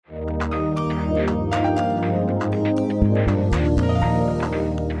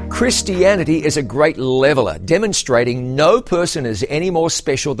Christianity is a great leveler, demonstrating no person is any more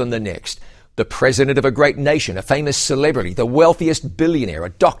special than the next. The president of a great nation, a famous celebrity, the wealthiest billionaire,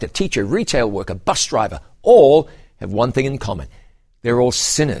 a doctor, teacher, retail worker, bus driver, all have one thing in common. They're all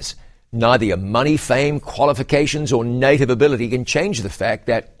sinners. Neither your money, fame, qualifications, or native ability can change the fact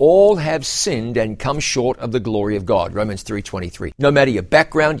that all have sinned and come short of the glory of God. Romans 3:23. No matter your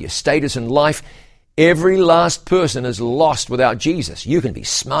background, your status in life, every last person is lost without Jesus. You can be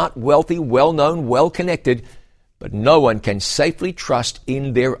smart, wealthy, well-known, well-connected, but no one can safely trust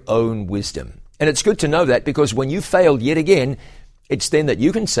in their own wisdom. And it's good to know that, because when you failed yet again, it's then that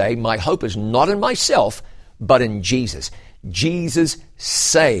you can say, my hope is not in myself, but in Jesus. Jesus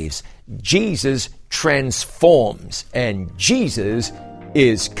saves. Jesus transforms. And Jesus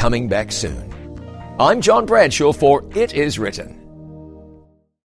is coming back soon. I'm John Bradshaw for It Is Written.